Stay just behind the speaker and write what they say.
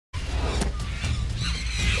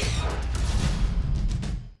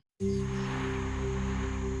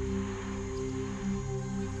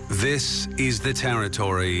This is the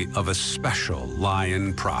territory of a special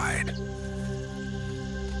lion pride.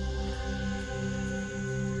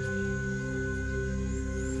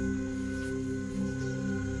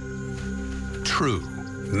 True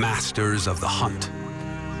masters of the hunt.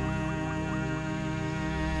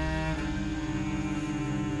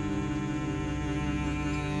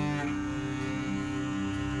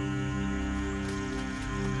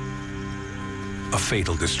 A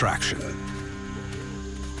fatal distraction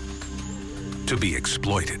to be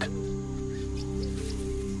exploited.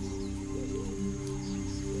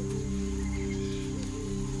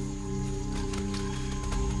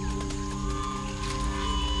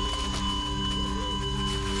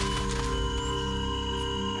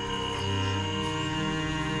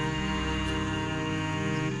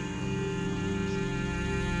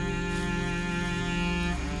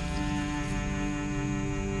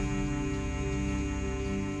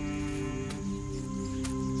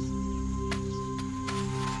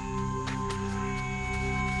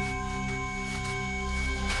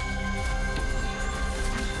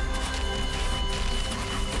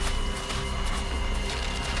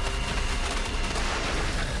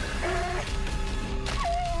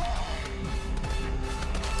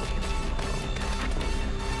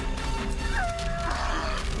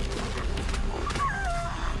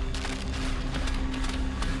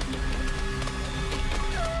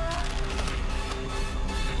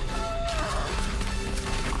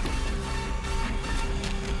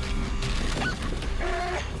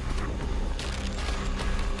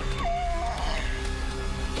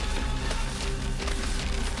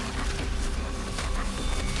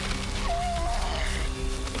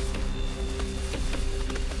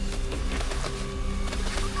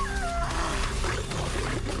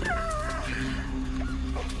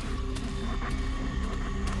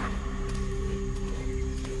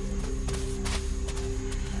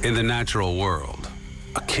 In the natural world,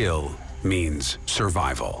 a kill means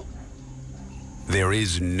survival. There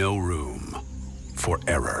is no room for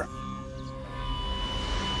error.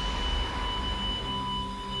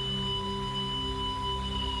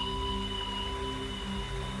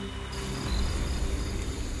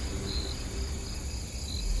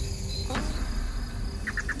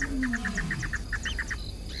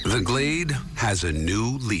 The glade has a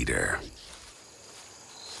new leader.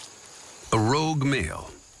 A rogue male,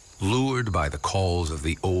 lured by the calls of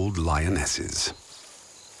the old lionesses.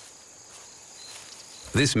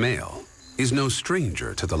 This male is no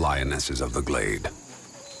stranger to the lionesses of the glade.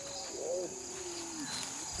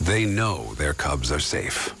 They know their cubs are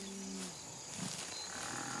safe.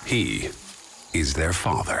 He is their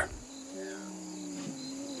father.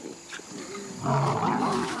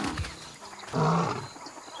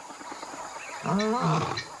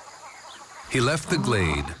 He left the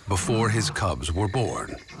glade before his cubs were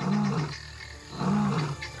born.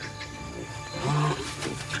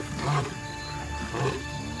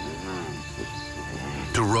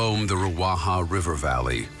 To roam the Ruaha River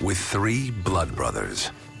Valley with 3 blood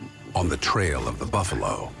brothers on the trail of the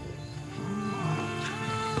buffalo.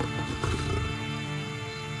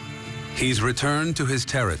 He's returned to his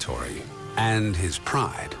territory and his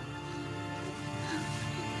pride.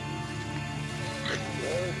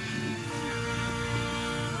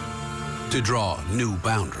 To draw new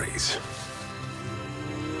boundaries.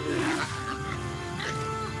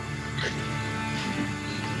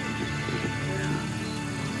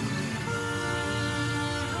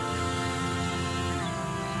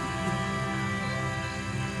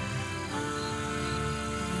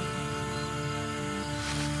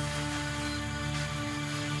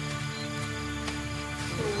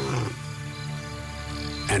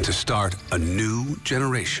 And to start a new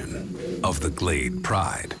generation of the Glade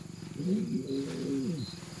Pride.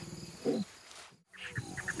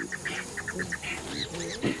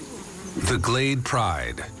 The Glade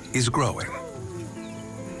Pride is growing.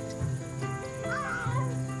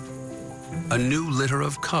 A new litter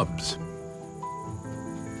of cubs.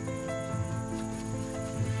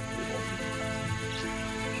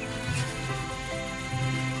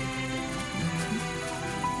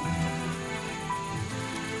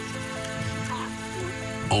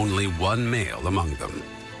 Only one male among them.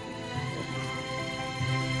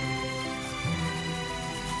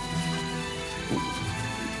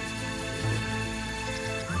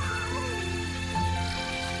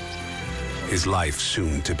 His life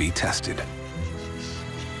soon to be tested.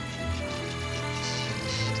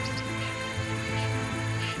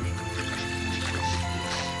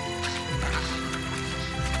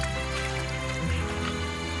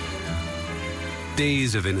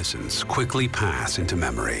 Days of innocence quickly pass into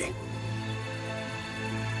memory.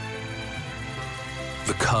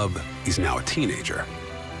 The cub is now a teenager.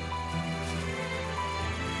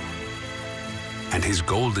 And his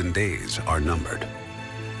golden days are numbered.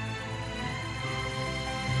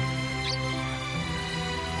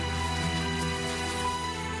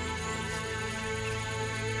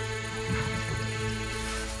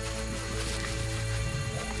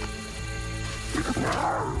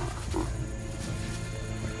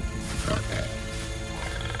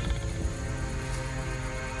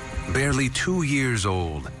 Barely 2 years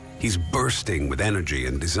old, he's bursting with energy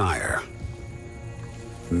and desire.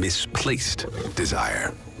 Misplaced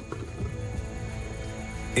desire.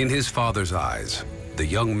 In his father's eyes, the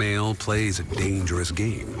young male plays a dangerous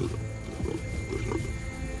game.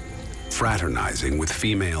 Fraternizing with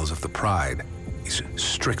females of the pride is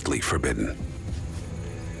strictly forbidden.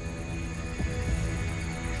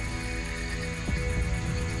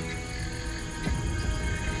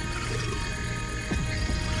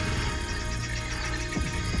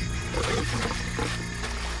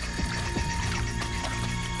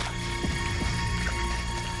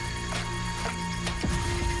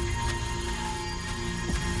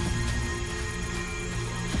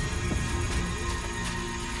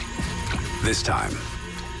 This time,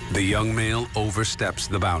 the young male oversteps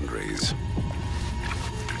the boundaries.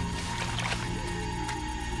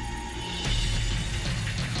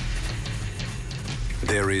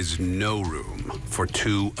 There is no room for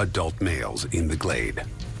 2 adult males in the glade.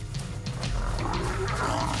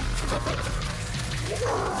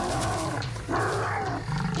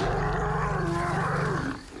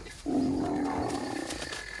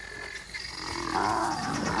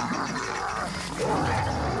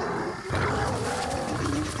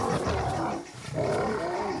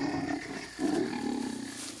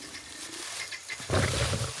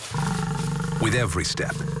 With every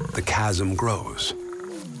step, the chasm grows,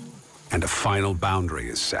 and a final boundary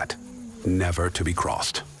is set, never to be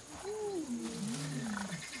crossed.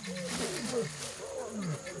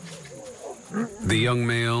 The young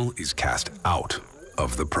male is cast out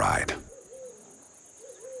of the pride.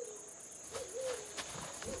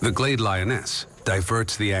 The glade lioness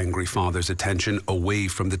diverts the angry father's attention away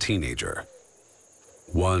from the teenager.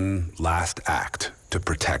 One last act to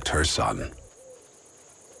protect her son.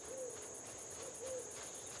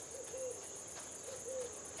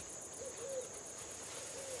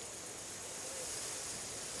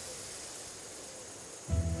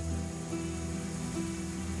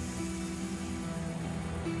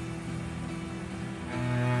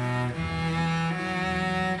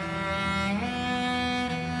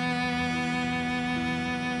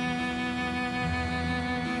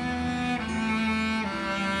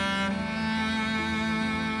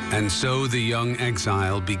 And so the young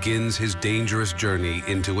exile begins his dangerous journey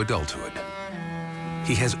into adulthood.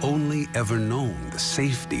 He has only ever known the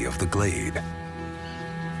safety of the glade.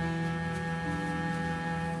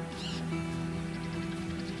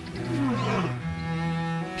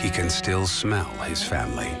 He can still smell his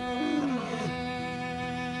family.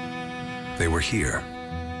 They were here.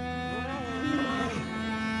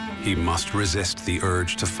 He must resist the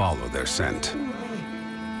urge to follow their scent,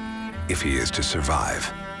 if he is to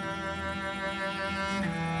survive.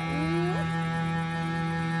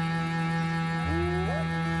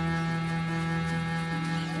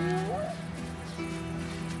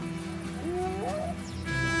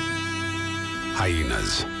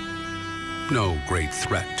 Hyenas. No great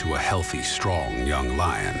threat to a healthy, strong young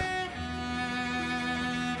lion.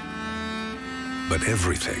 But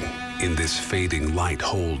everything in this fading light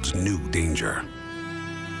holds new danger.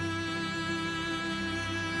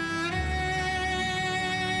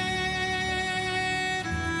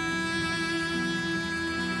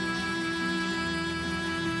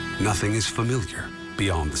 Nothing is familiar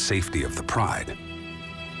beyond the safety of the pride.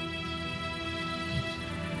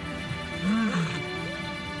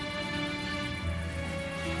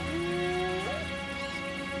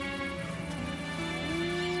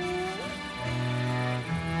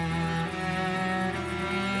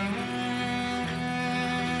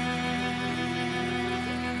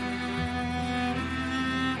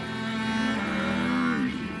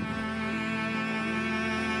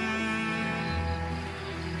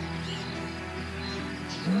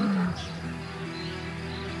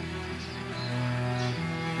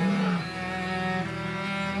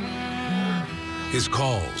 His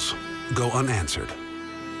calls go unanswered.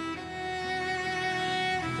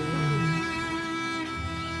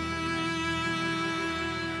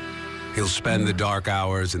 He'll spend the dark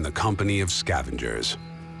hours in the company of scavengers.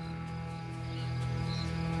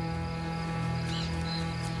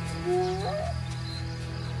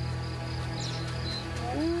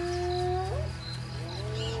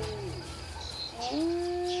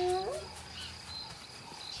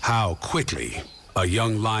 How quickly a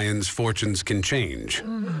young lion's fortunes can change.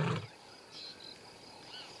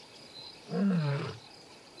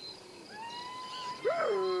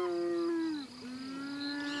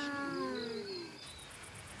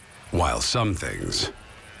 While some things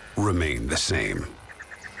remain the same.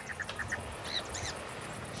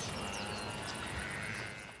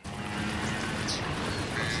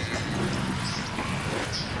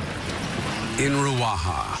 In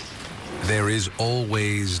Ruaha, there is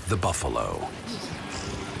always the buffalo.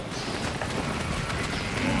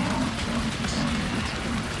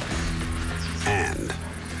 And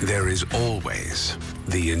there is always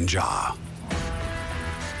the Inja.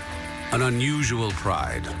 An unusual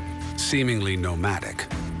pride, seemingly nomadic,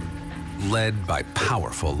 led by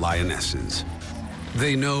powerful lionesses.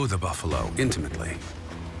 They know the buffalo intimately,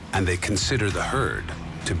 and they consider the herd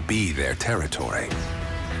to be their territory.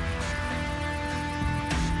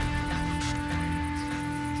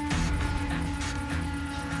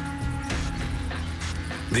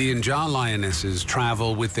 The Inja lionesses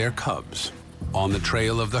travel with their cubs on the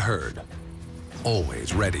trail of the herd,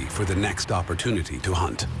 always ready for the next opportunity to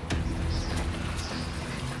hunt.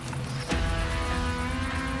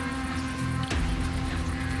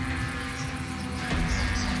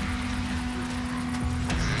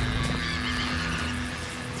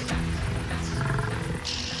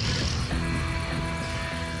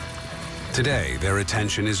 Today, their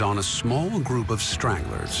attention is on a small group of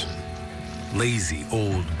stragglers. Lazy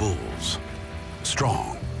old bulls,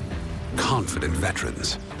 strong, confident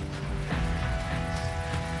veterans.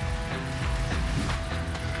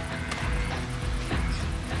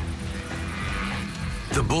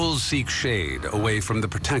 The bulls seek shade away from the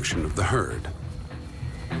protection of the herd.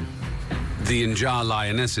 The Inja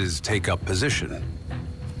lionesses take up position.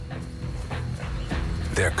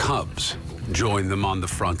 Their cubs join them on the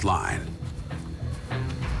front line.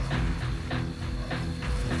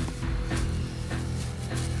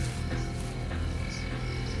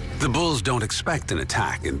 The bulls don't expect an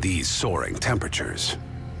attack in these soaring temperatures.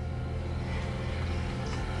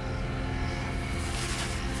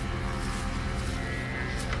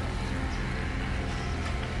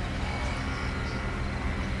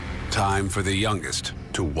 Time for the youngest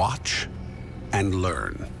to watch and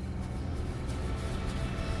learn.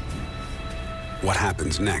 What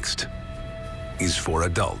happens next is for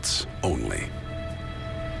adults only.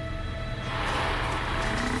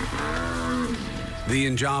 The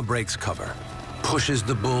Inja breaks cover, pushes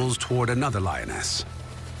the bulls toward another lioness.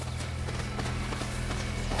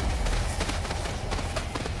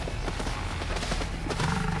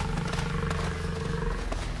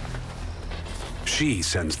 She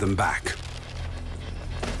sends them back.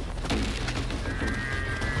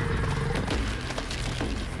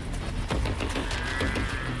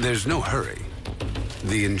 There's no hurry.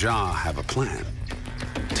 The Inja have a plan.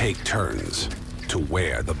 Take turns to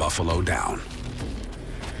wear the buffalo down.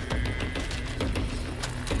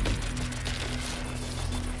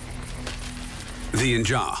 The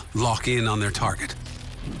Inja lock in on their target.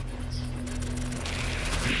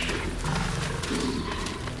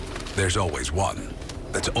 There's always one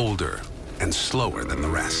that's older and slower than the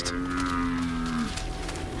rest.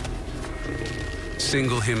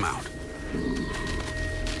 Single him out.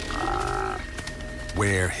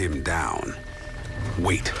 Wear him down.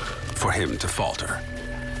 Wait for him to falter.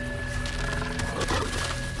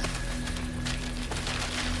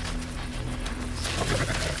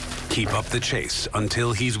 Keep up the chase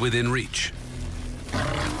until he's within reach.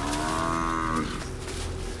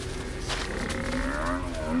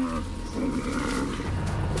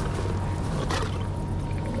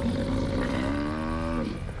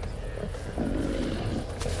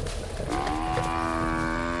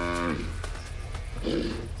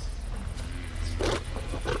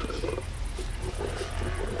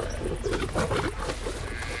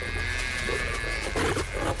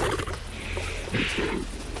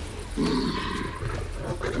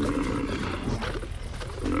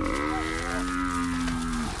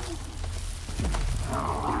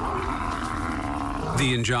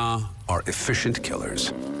 The Inja are efficient killers,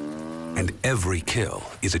 and every kill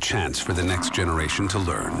is a chance for the next generation to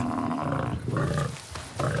learn.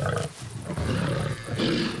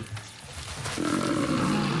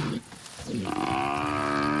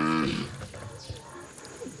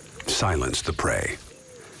 Silence the prey.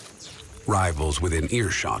 Rivals within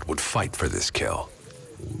earshot would fight for this kill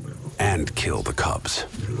and kill the cubs.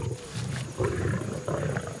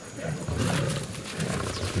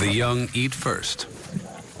 The young eat first.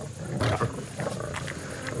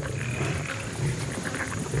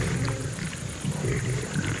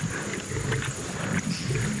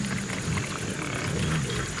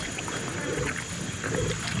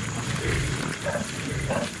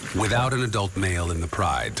 Without an adult male in the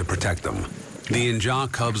pride to protect them, the Inja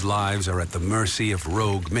cubs' lives are at the mercy of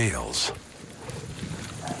rogue males.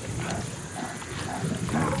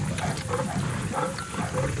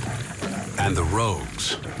 And the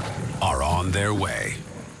rogues are on their way.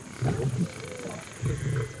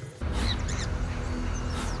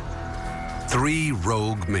 Three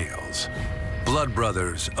rogue males, blood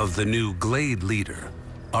brothers of the new Glade leader,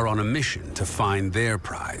 are on a mission to find their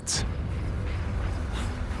prides.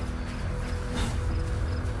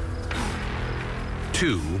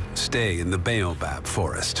 Two stay in the Baobab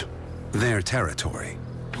forest, their territory.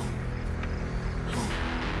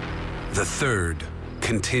 The third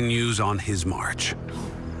continues on his march.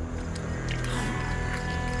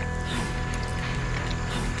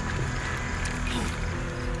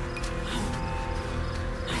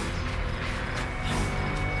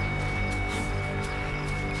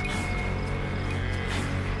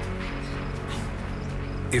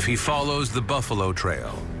 If he follows the buffalo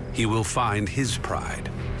trail, he will find his pride.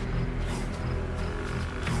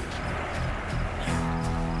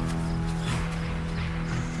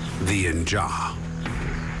 The Inja.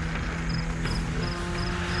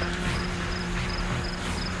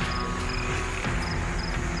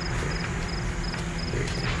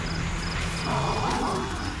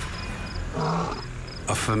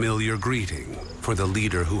 A familiar greeting for the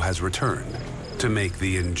leader who has returned to make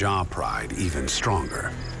the Inja pride even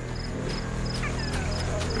stronger.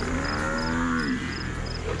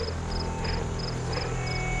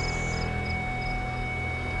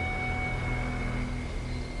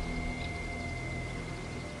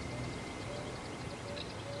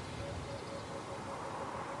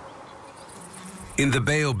 In the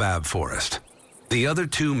Baobab forest, the other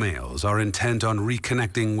two males are intent on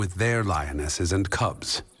reconnecting with their lionesses and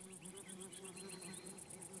cubs.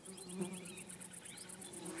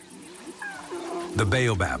 The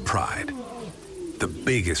Baobab pride, the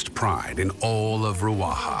biggest pride in all of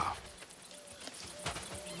Ruaha.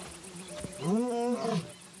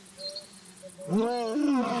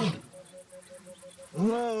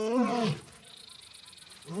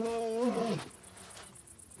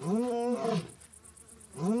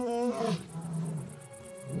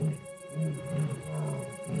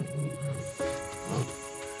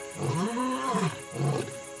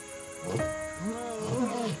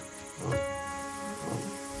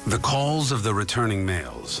 The calls of the returning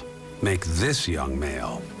males make this young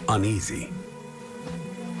male uneasy.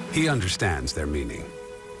 He understands their meaning.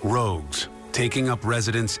 Rogues taking up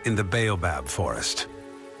residence in the Baobab forest.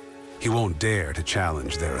 He won't dare to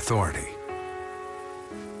challenge their authority.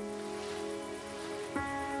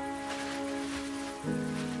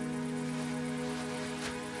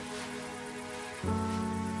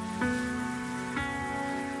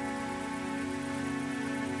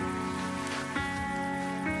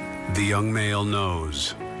 The young male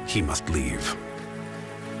knows he must leave.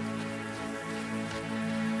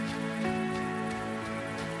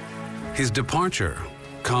 His departure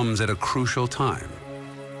comes at a crucial time.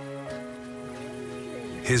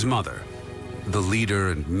 His mother, the leader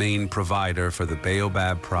and main provider for the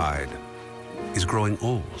Baobab pride, is growing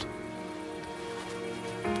old.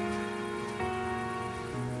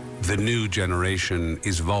 The new generation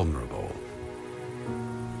is vulnerable.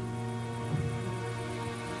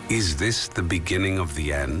 Is this the beginning of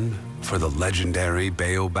the end for the legendary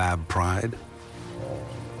Baobab pride?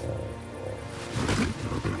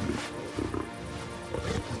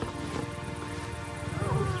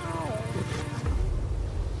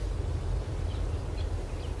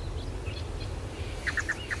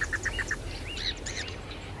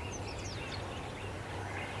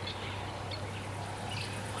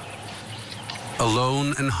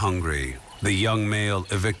 Alone and hungry, the young male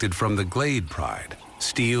evicted from the Glade pride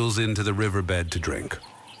steals into the riverbed to drink.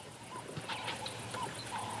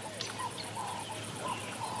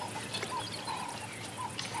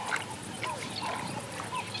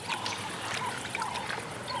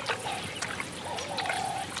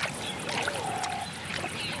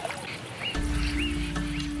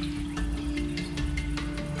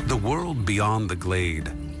 The world beyond the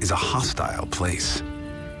Glade is a hostile place,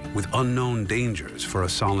 with unknown dangers for a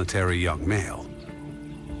solitary young male.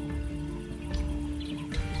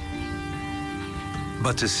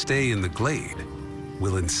 But to stay in the Glade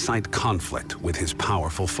will incite conflict with his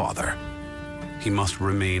powerful father. He must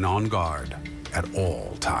remain on guard at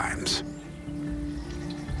all times.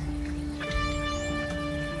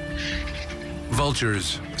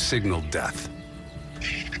 Vultures signal death.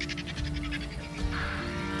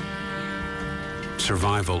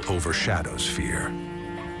 Survival overshadows fear.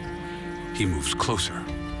 He moves closer.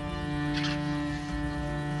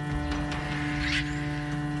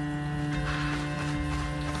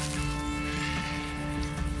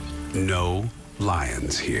 No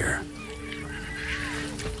lions here.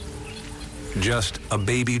 Just a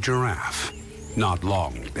baby giraffe, not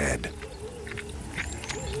long dead.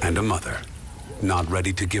 And a mother, not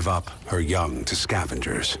ready to give up her young to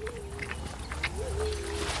scavengers.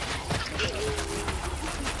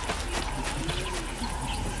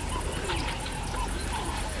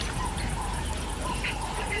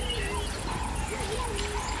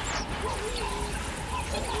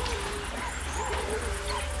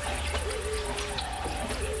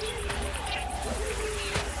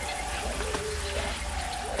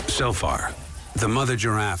 So far, the mother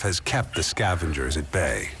giraffe has kept the scavengers at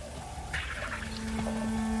bay.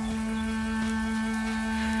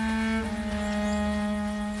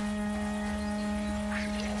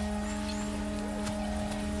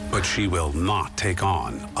 But she will not take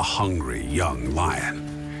on a hungry young lion.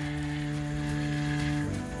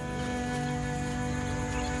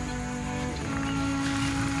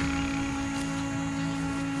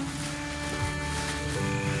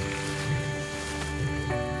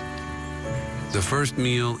 The first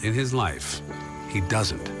meal in his life, he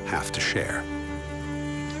doesn't have to share.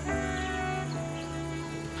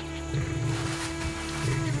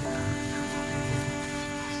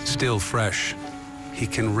 Still fresh, he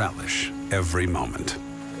can relish every moment.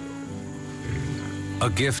 A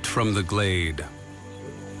gift from the glade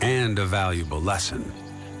and a valuable lesson.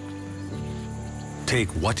 Take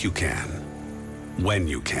what you can, when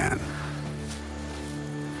you can.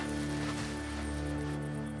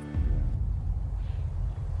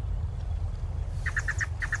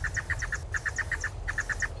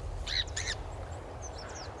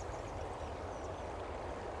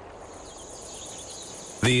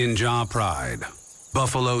 The Inja pride,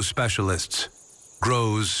 buffalo specialists,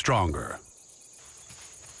 grows stronger.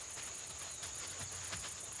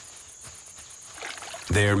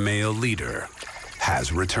 Their male leader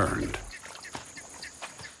has returned.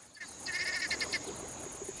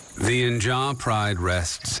 The Inja pride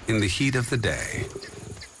rests in the heat of the day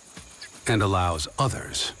and allows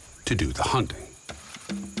others to do the hunting.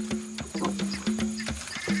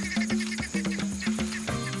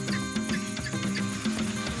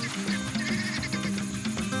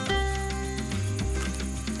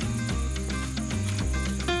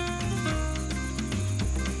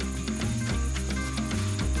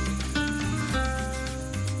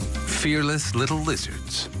 Fearless little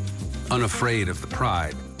lizards, unafraid of the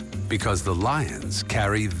pride because the lions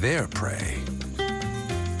carry their prey.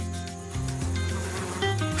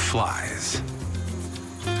 Flies.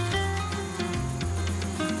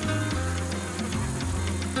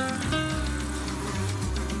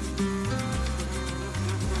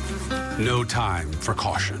 No time for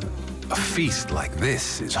caution. A feast like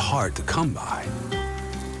this is hard to come by.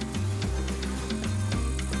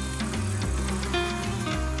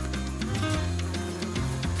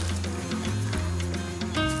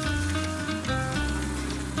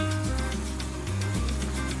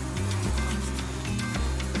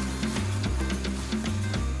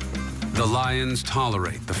 The lions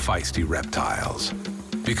tolerate the feisty reptiles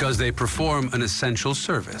because they perform an essential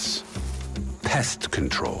service: pest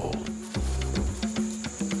control.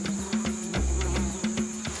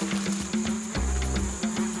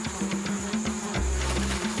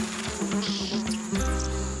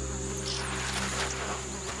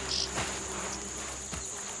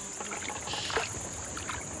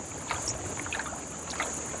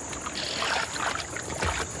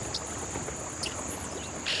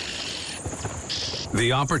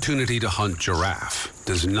 The opportunity to hunt giraffe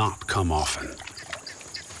does not come often.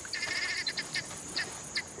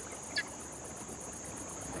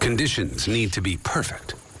 Conditions need to be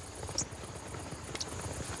perfect.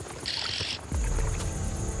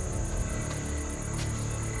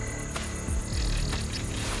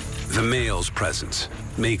 The male's presence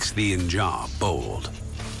makes the Inja bold.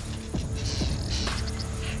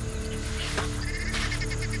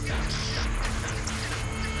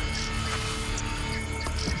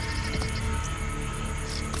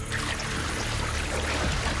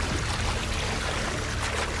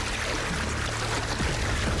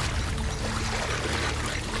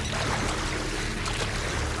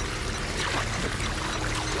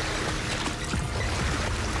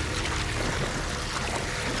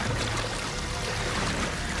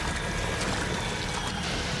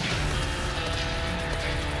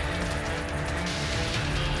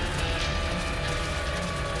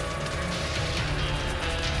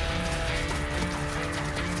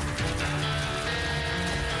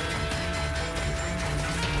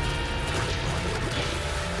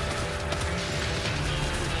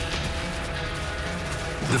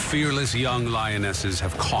 The fearless young lionesses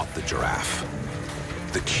have caught the giraffe.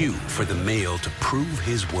 the cue for the male to prove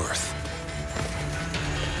his worth.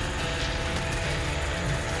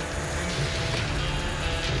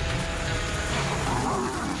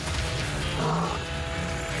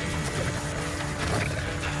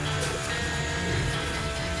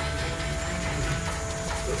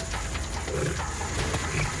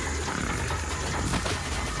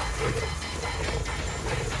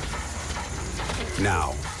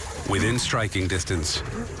 Now, within striking distance,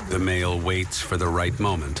 the male waits for the right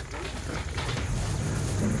moment.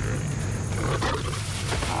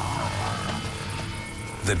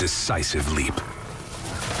 The decisive leap.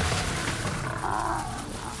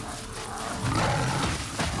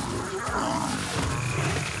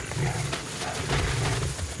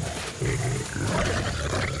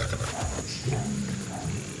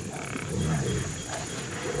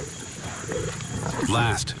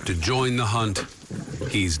 Last to join the hunt,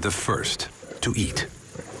 he's the first to eat.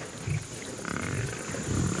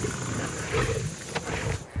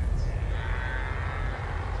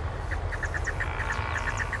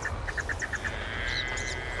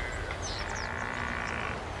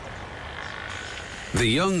 The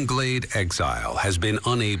young Glade exile has been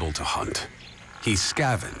unable to hunt. He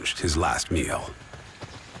scavenged his last meal.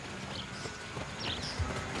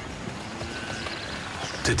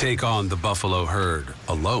 To take on the buffalo herd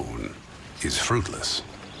alone is fruitless.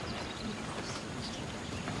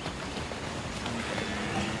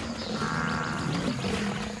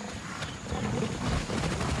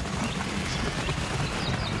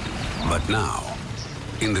 But now,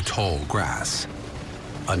 in the tall grass,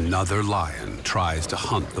 another lion tries to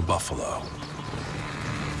hunt the buffalo.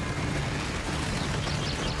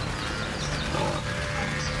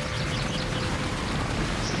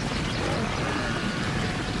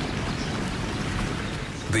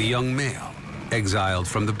 The young male, exiled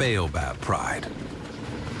from the baobab pride.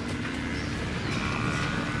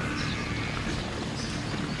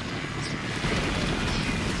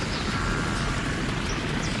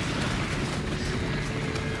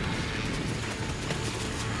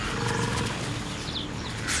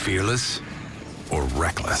 Fearless or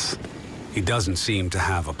reckless? He doesn't seem to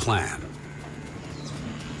have a plan.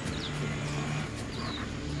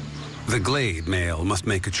 The Glade male must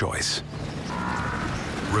make a choice.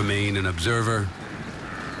 Remain an observer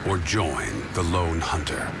or join the lone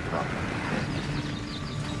hunter.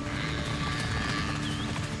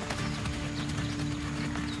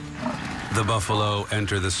 The buffalo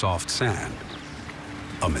enter the soft sand.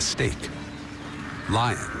 A mistake.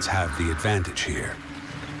 Lions have the advantage here.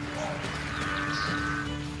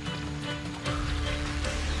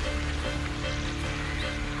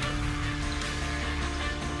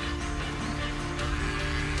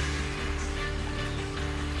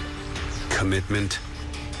 Commitment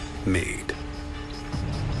made.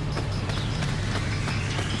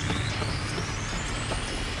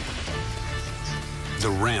 The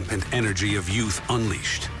rampant energy of youth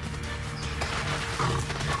unleashed.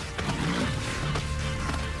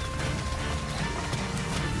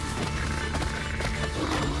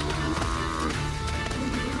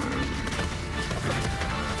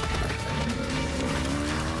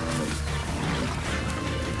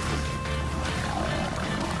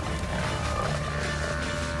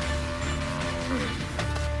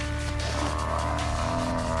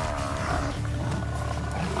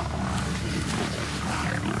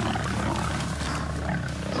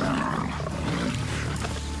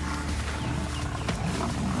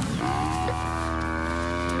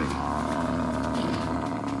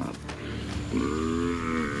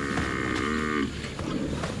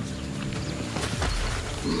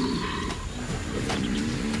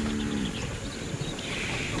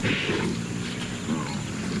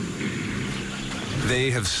 They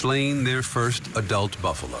have slain their first adult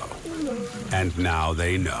buffalo, and now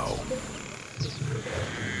they know.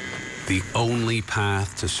 The only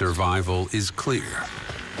path to survival is clear.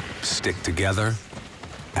 Stick together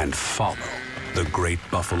and follow the great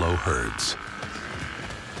buffalo herds.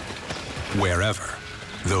 Wherever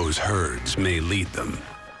those herds may lead them.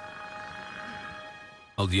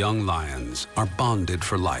 Young lions are bonded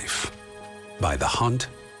for life by the hunt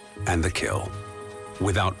and the kill,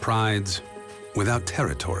 without prides, without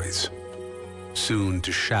territories, soon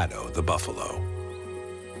to shadow the buffalo.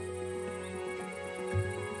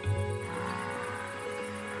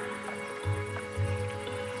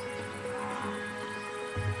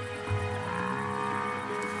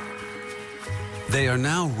 They are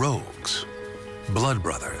now rogues, blood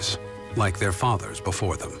brothers, like their fathers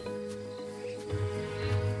before them.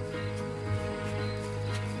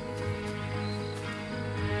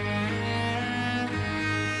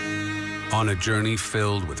 On a journey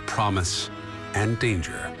filled with promise and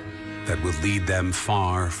danger that will lead them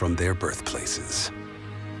far from their birthplaces.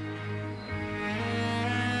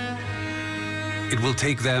 It will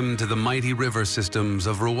take them to the mighty river systems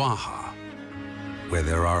of Ruaha, where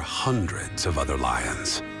there are hundreds of other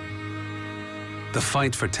lions. The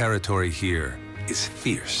fight for territory here is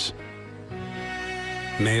fierce.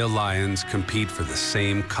 Male lions compete for the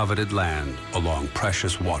same coveted land along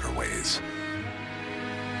precious waterways.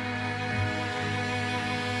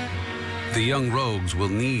 The young rogues will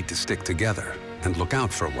need to stick together and look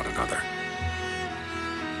out for one another.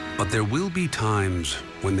 But there will be times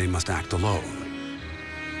when they must act alone.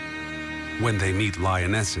 When they meet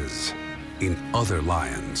lionesses in other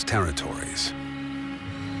lions' territories.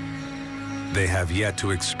 They have yet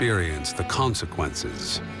to experience the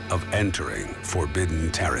consequences of entering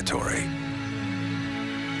forbidden territory.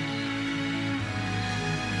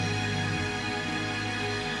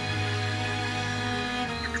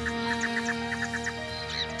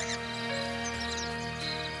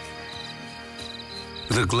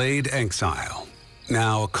 The Glade exile,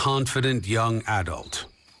 now a confident young adult,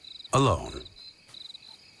 alone.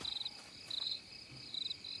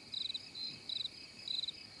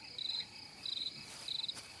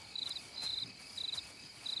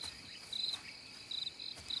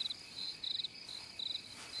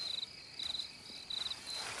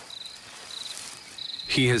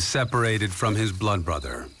 He has separated from his blood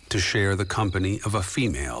brother to share the company of a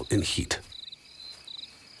female in heat.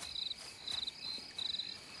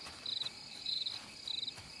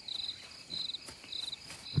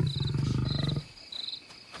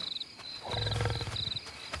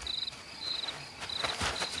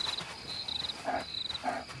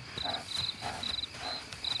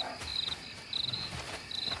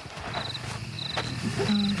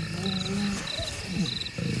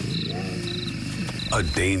 A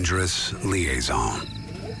dangerous liaison.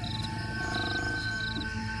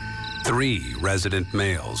 3 resident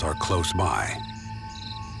males are close by.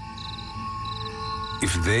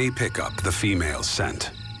 If they pick up the female's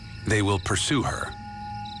scent, they will pursue her.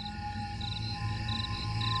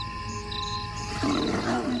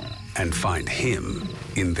 And find him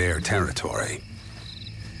in their territory.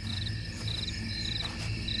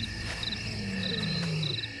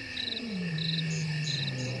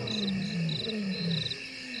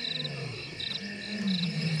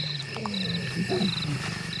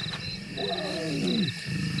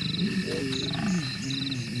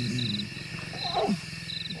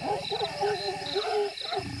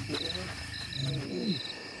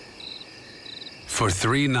 For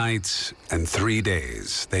 3 nights and 3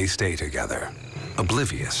 days, they stay together,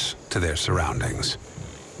 oblivious to their surroundings.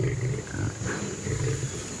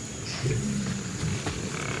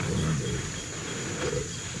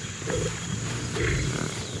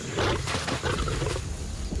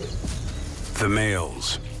 The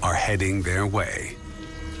males are heading their way.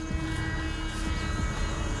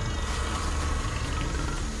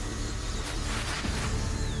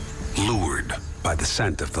 Lured by the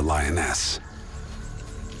scent of the lioness.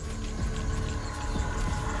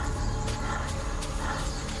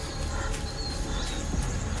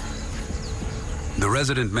 The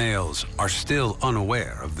resident males are still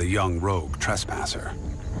unaware of the young rogue trespasser.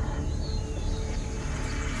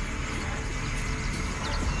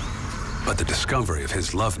 But the discovery of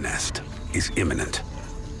his love nest is imminent.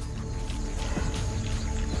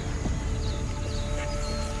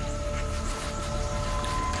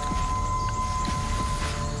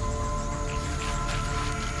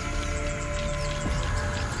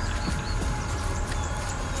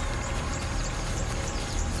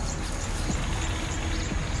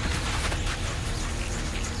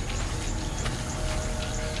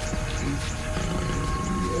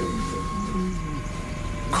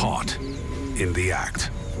 Caught in the act.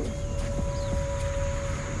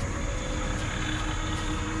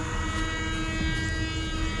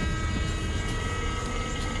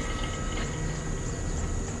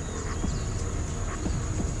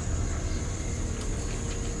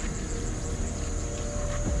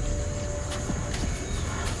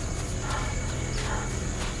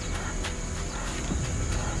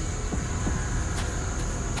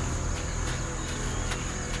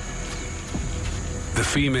 The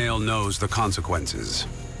female knows the consequences.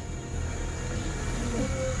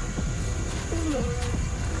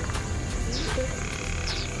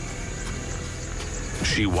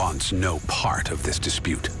 She wants no part of this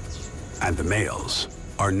dispute, and the males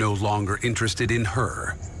are no longer interested in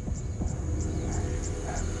her.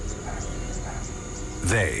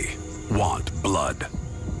 They want blood.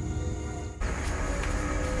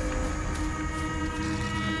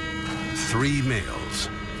 Three males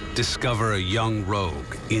discover a young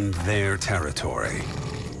rogue in their territory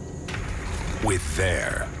with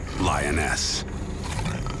their lioness.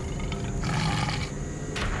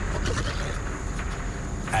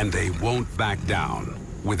 And they won't back down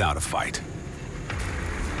without a fight.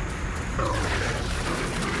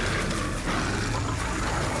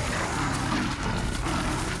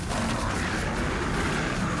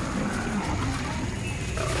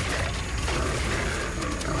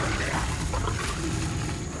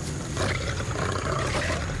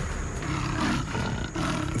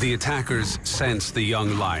 The attackers sense the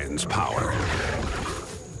young lion's power.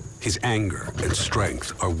 His anger and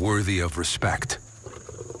strength are worthy of respect.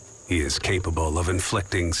 He is capable of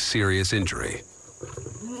inflicting serious injury.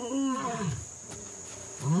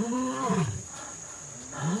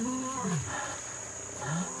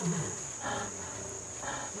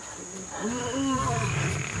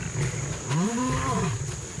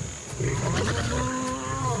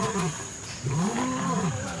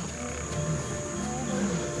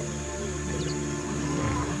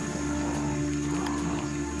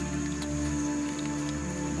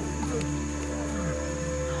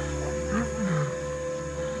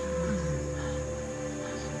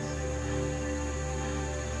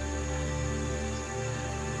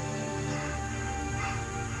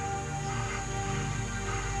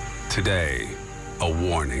 Today, a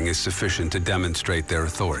warning is sufficient to demonstrate their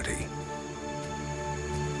authority.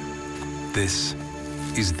 This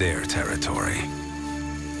is their territory.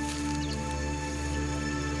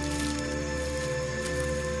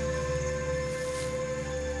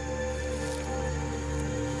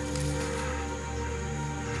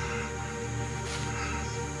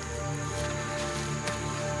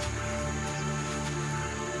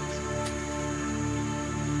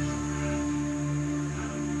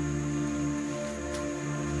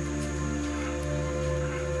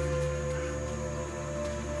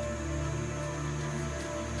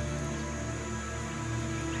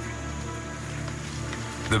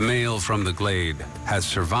 The male from the glade has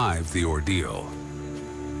survived the ordeal,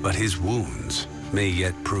 but his wounds may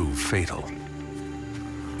yet prove fatal.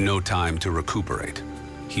 No time to recuperate.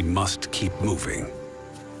 He must keep moving.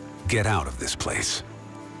 Get out of this place.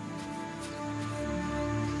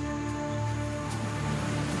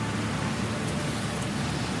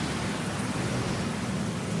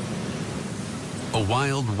 A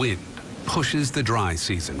wild wind pushes the dry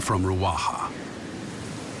season from Ruaha.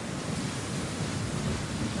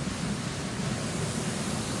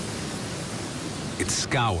 It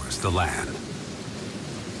scours the land,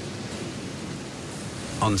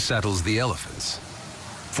 unsettles the elephants,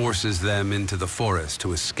 forces them into the forest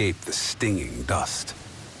to escape the stinging dust.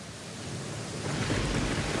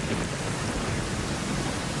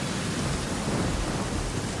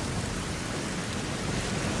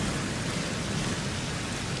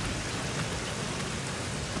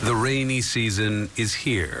 The rainy season is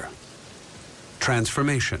here.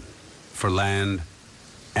 Transformation for land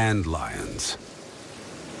and lions.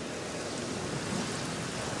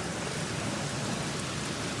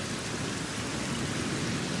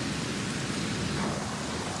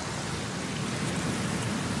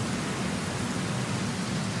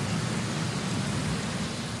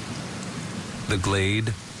 The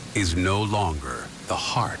glade is no longer the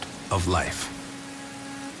heart of life.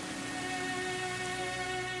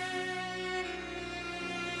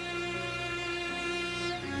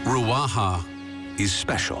 Ruaha is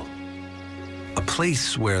special, a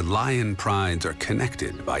place where lion prides are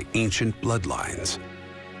connected by ancient bloodlines,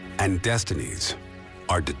 and destinies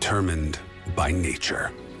are determined by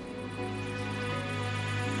nature.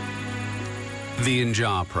 The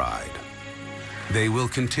Nja pride. They will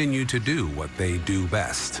continue to do what they do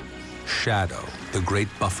best, shadow the great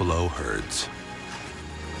buffalo herds.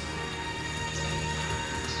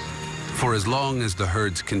 For as long as the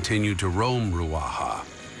herds continue to roam Ruaha,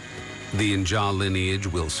 the Nja lineage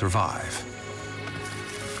will survive.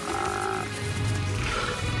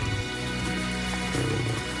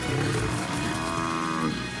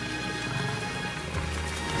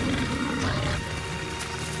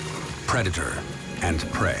 Predator and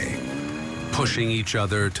prey, pushing each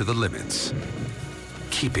other to the limits,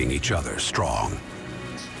 keeping each other strong.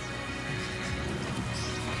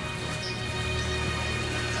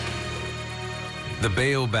 The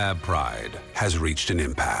Baobab pride has reached an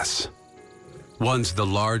impasse. Once the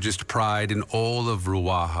largest pride in all of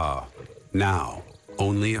Ruaha, now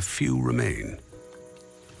only a few remain.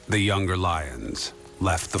 The younger lions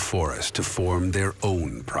left the forest to form their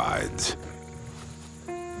own prides.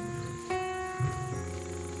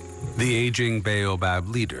 The aging Baobab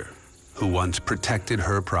leader, who once protected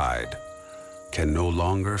her pride, can no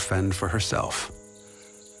longer fend for herself.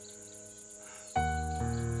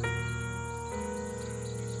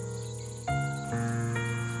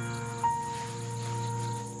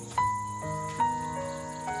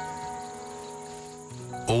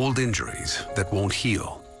 Old injuries that won't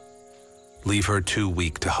heal leave her too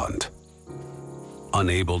weak to hunt,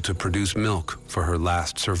 unable to produce milk for her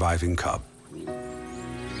last surviving cub.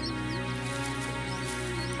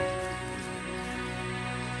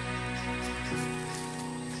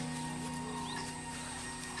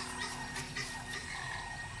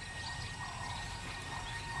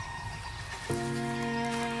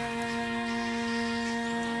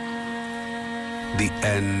 The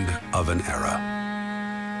end of an era.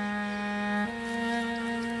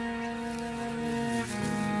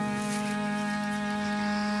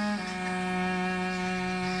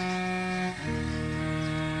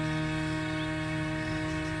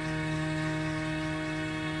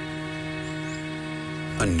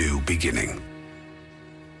 A new beginning.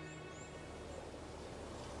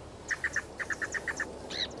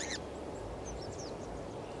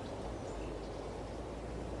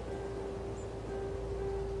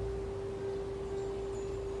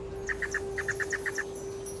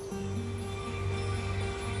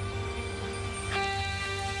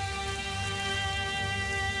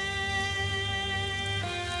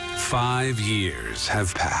 Five years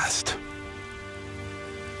have passed,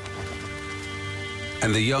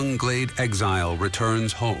 and the young Glade exile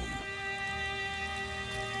returns home.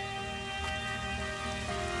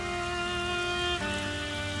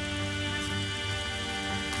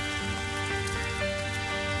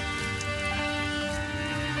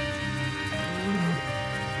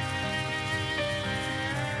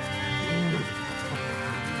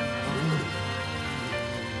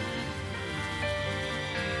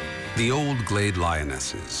 The old Glade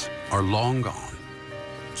lionesses are long gone.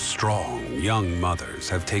 Strong, young mothers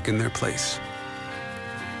have taken their place.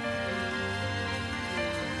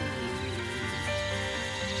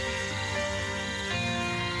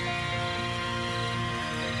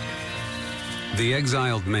 The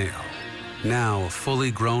exiled male, now a fully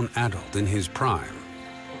grown adult in his prime,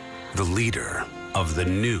 the leader of the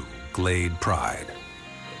new Glade Pride.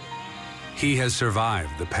 He has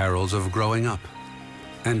survived the perils of growing up,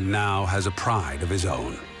 and now has a pride of his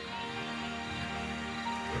own.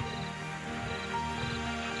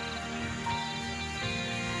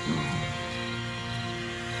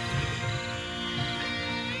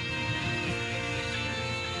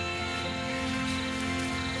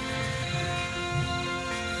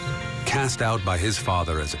 Cast out by his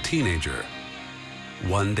father as a teenager,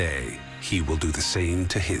 one day he will do the same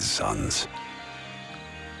to his sons.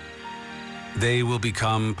 They will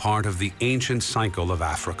become part of the ancient cycle of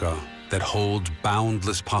Africa that holds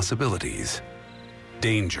boundless possibilities,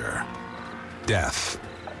 danger, death,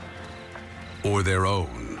 or their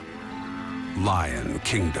own lion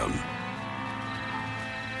kingdom.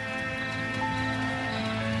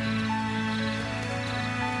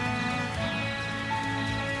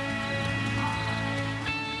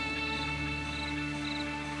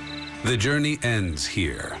 The journey ends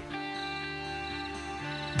here.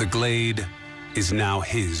 The Glade is now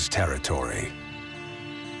his territory.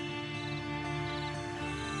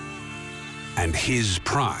 And his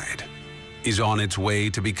pride is on its way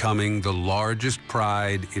to becoming the largest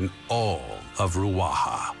pride in all of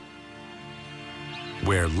Ruaha,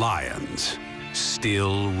 where lions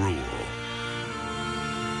still rule.